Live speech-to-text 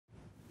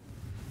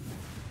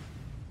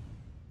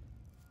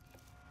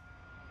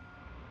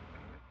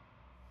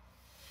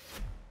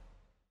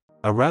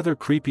A rather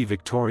creepy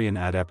Victorian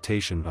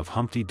adaptation of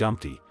Humpty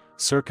Dumpty,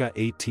 circa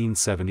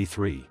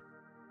 1873.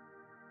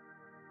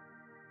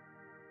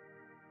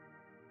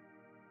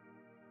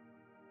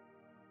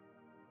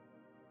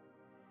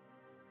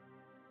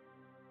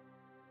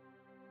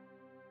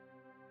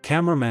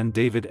 Cameraman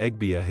David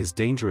Egbia his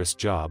dangerous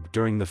job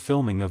during the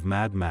filming of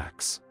Mad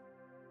Max.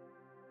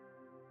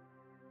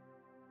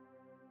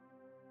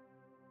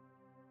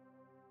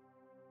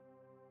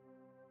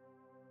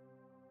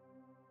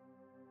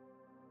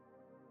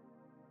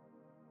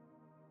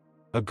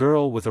 A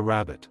Girl with a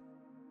Rabbit.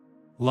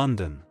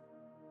 London,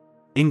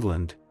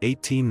 England,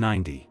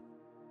 1890.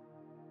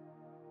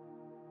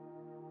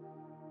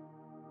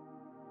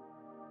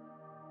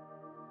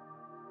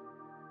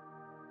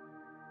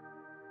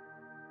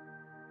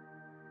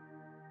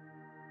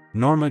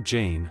 Norma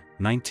Jane,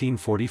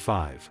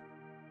 1945.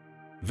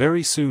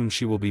 Very soon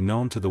she will be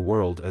known to the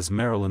world as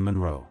Marilyn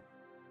Monroe.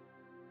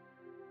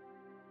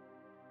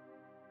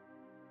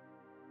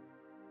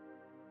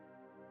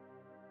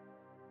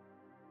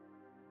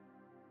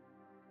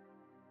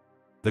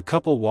 The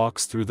couple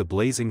walks through the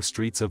blazing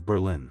streets of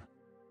Berlin.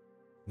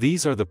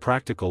 These are the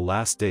practical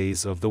last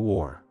days of the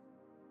war.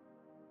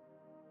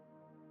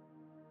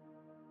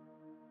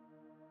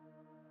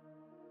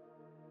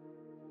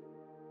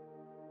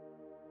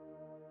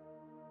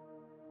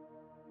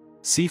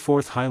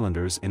 Seaforth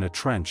Highlanders in a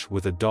trench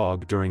with a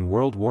dog during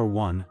World War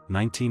I,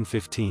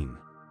 1915.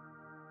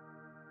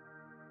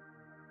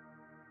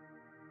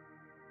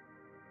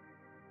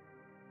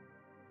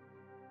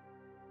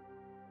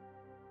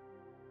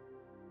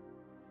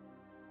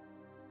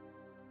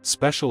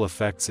 Special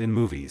effects in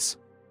movies.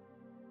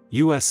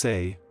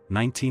 USA,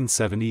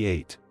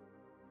 1978.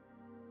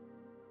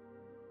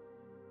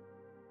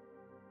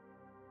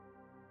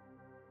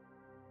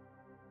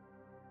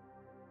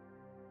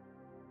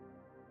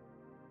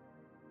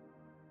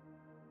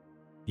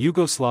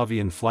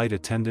 Yugoslavian flight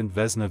attendant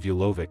Vesna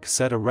Vulovic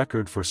set a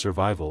record for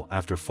survival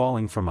after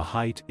falling from a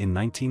height in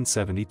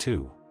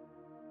 1972.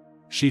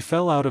 She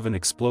fell out of an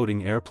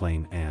exploding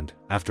airplane and,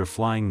 after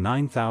flying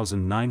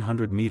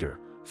 9,900 meters,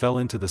 fell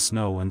into the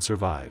snow and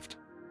survived.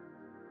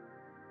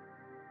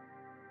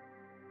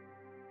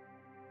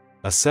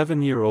 A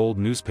 7-year-old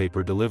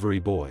newspaper delivery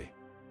boy.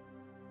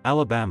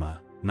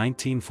 Alabama,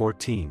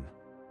 1914.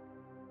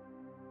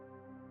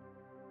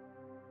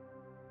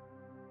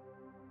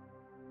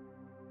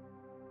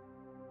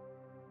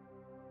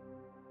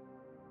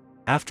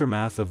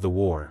 Aftermath of the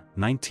war,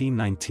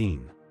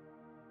 1919.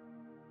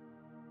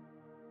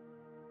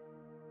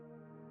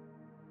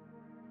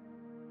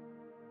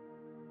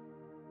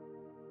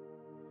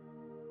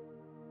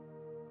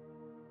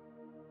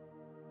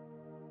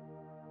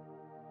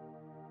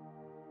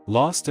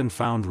 Lost and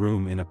found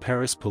room in a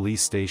Paris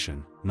police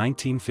station,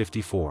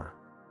 1954.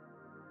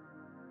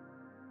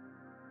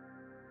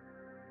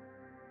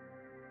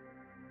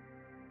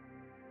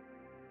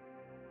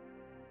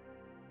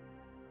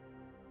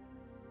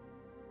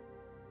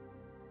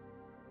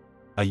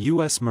 A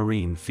U.S.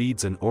 Marine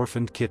feeds an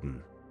orphaned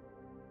kitten.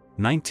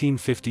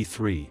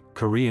 1953,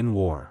 Korean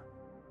War.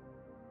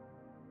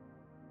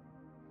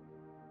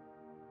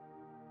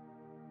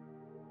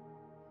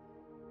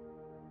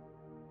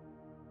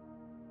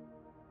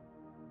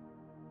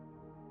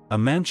 A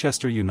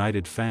Manchester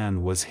United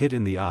fan was hit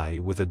in the eye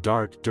with a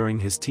dart during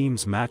his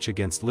team's match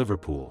against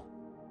Liverpool.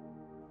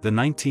 The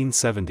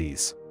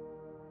 1970s.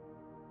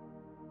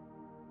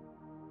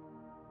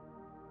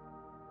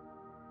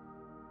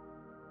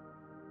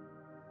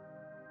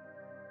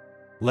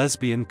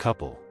 Lesbian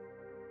couple.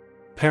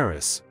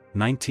 Paris,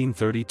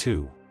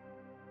 1932.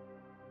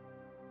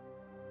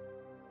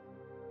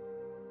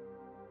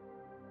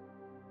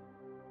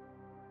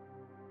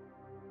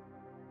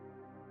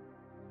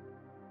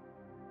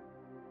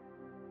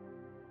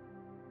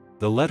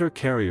 The letter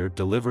carrier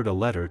delivered a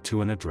letter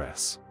to an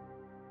address.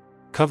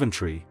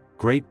 Coventry,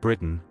 Great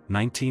Britain,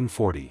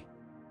 1940.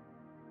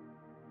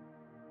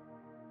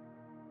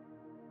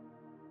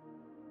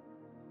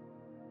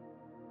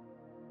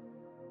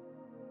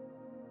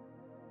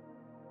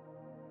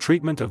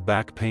 Treatment of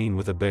back pain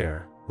with a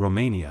bear,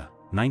 Romania,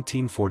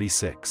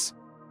 1946.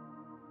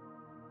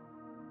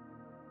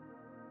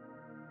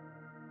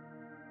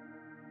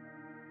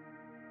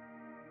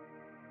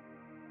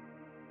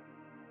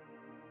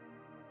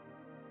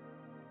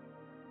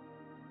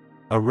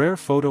 A rare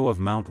photo of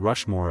Mount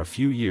Rushmore a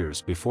few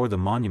years before the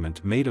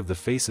monument made of the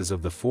faces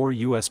of the 4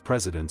 U.S.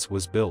 presidents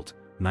was built,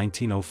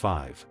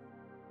 1905.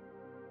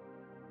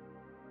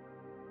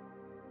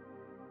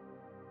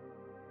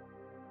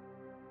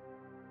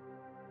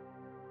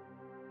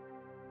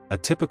 A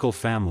typical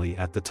family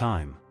at the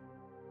time.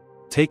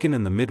 Taken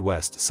in the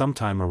Midwest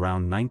sometime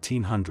around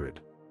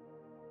 1900.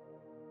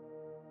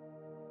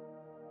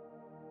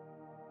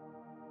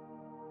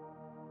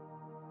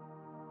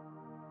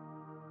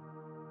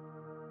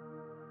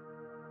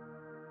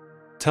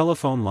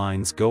 Telephone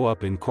lines go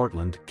up in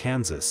Cortland,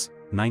 Kansas,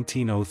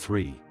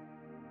 1903.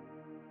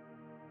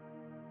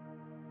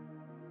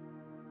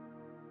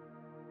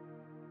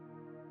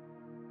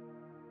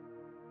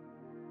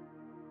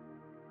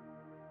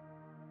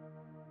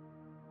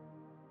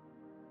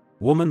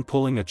 Woman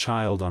pulling a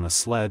child on a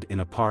sled in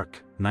a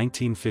park,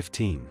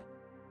 1915.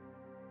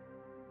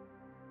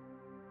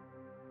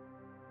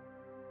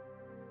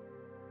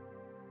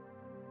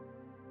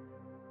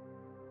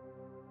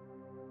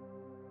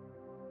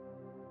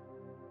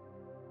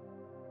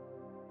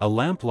 A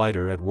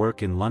lamplighter at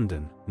work in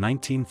London,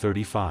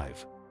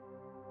 1935.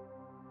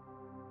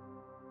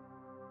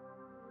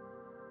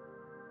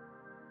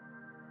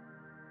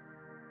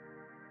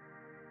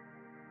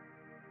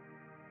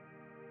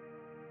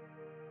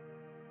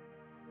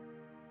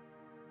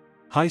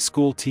 High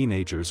school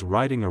teenagers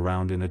riding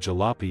around in a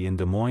jalopy in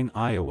Des Moines,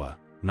 Iowa,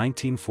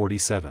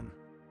 1947.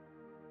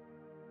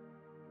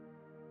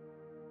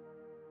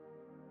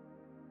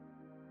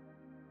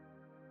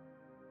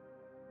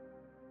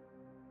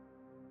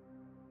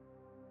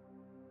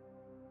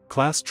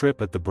 Class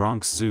trip at the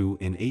Bronx Zoo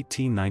in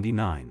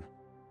 1899.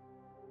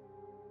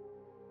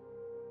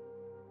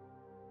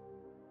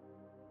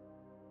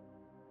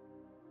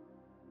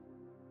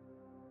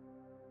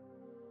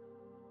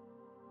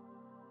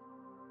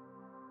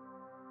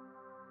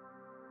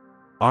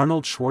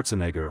 Arnold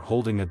Schwarzenegger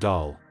holding a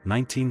doll,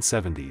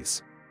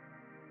 1970s.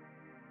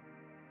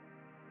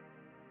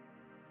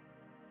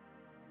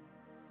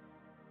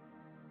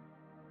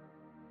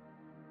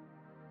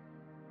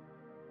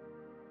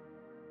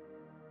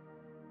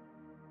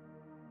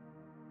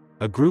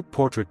 A group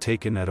portrait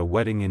taken at a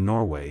wedding in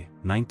Norway,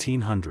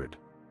 1900.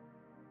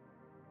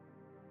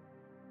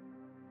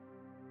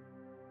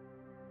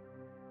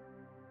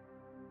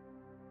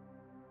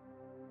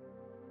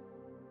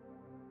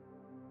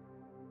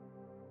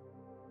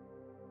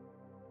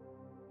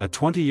 A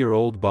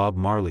 20-year-old Bob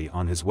Marley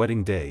on his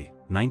wedding day,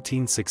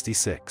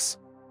 1966.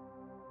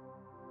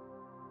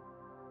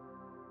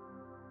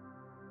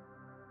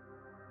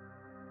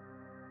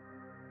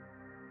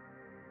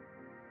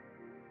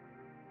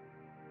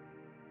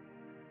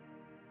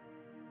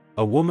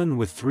 A woman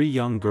with 3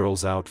 young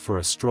girls out for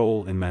a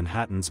stroll in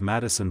Manhattan's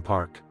Madison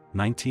Park,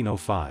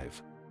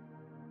 1905.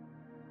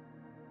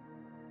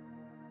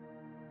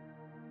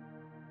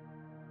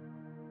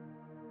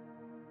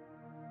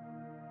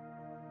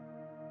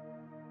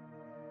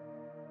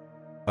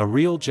 A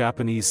real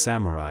Japanese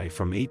samurai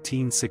from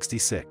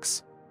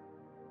 1866.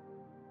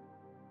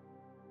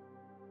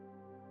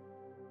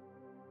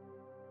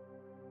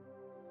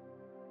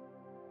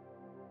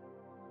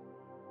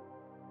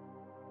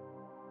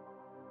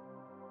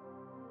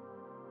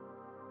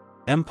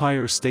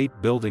 Empire State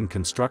Building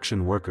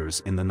construction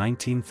workers in the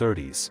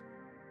 1930s.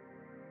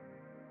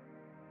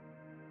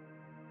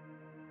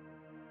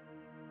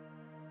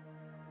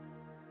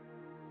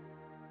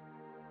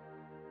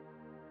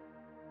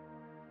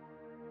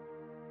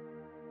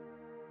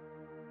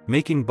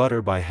 Making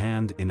butter by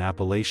hand in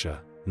Appalachia,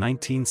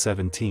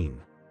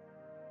 1917.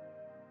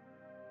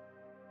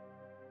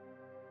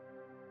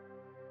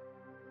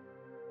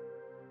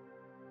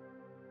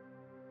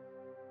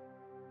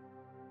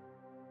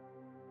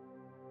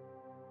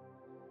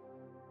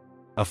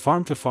 A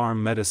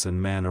farm-to-farm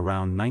medicine man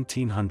around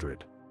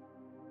 1900.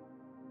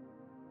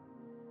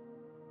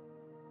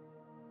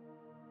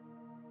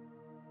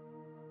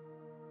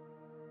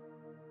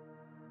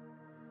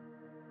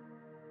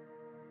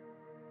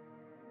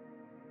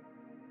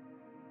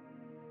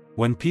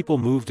 When people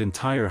moved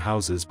entire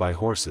houses by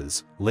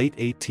horses, late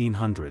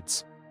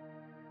 1800s.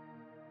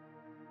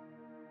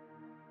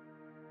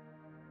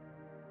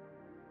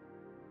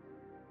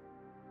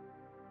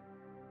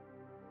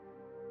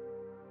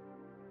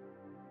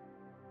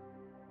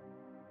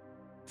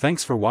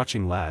 Thanks for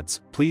watching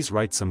lads, please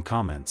write some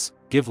comments,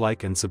 give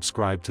like and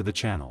subscribe to the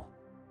channel.